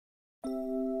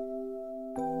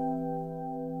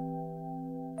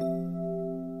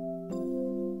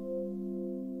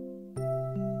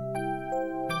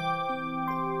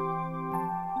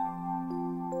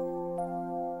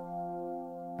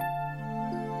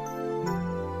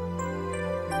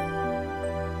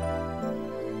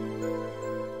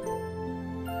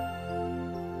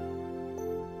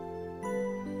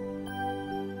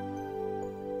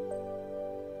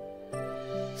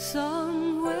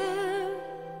Somewhere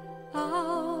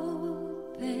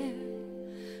out there,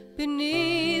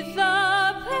 beneath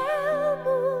the pale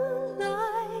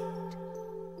moonlight,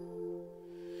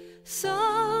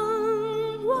 someone's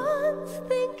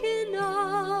thinking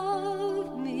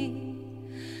of me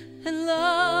and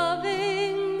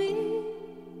loving me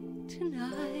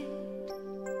tonight.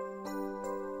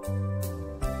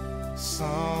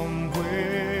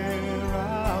 Somewhere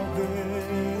out there,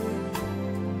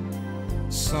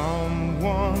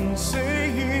 someone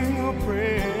saying a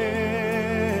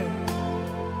prayer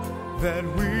that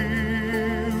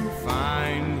we'll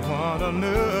find one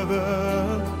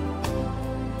another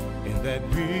in that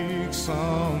big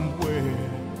somewhere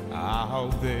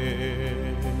out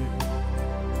there.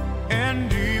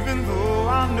 And even though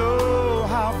I know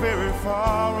how very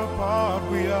far apart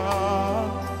we are,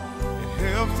 it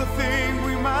helps to think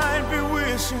we might be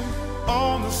wishing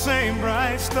on the same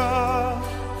bright star.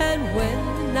 And when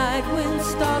the night wind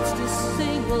starts to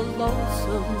sing a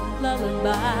lonesome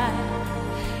lullaby,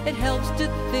 it helps to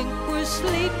think we're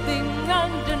sleeping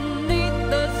underneath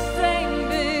the same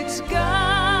big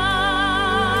sky.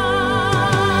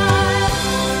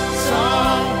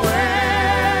 Somewhere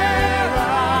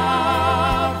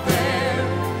out there,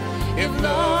 if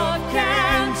love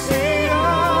can see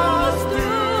us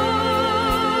through,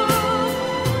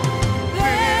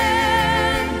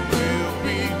 then we'll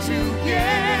be together.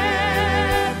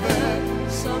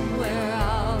 Somewhere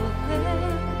out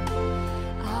there,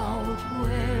 out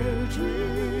where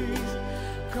dreams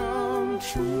come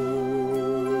true.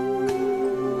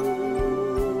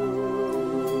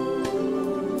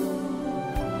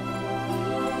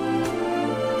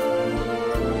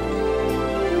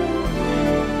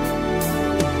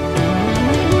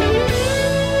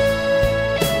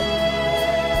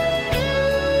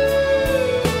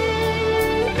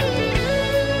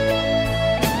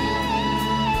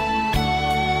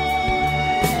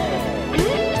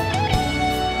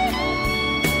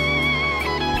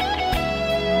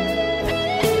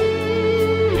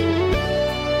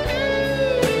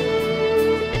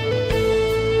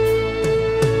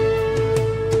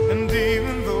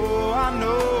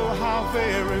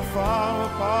 Very far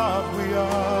apart we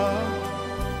are,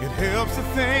 it helps to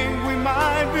think we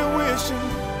might be wishing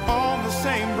on the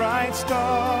same bright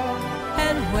star.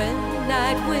 And when the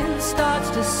night wind starts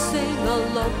to sing a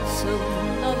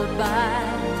lonesome lullaby,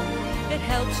 it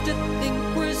helps to think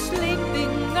we're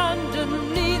sleeping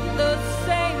underneath the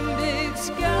same big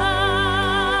sky.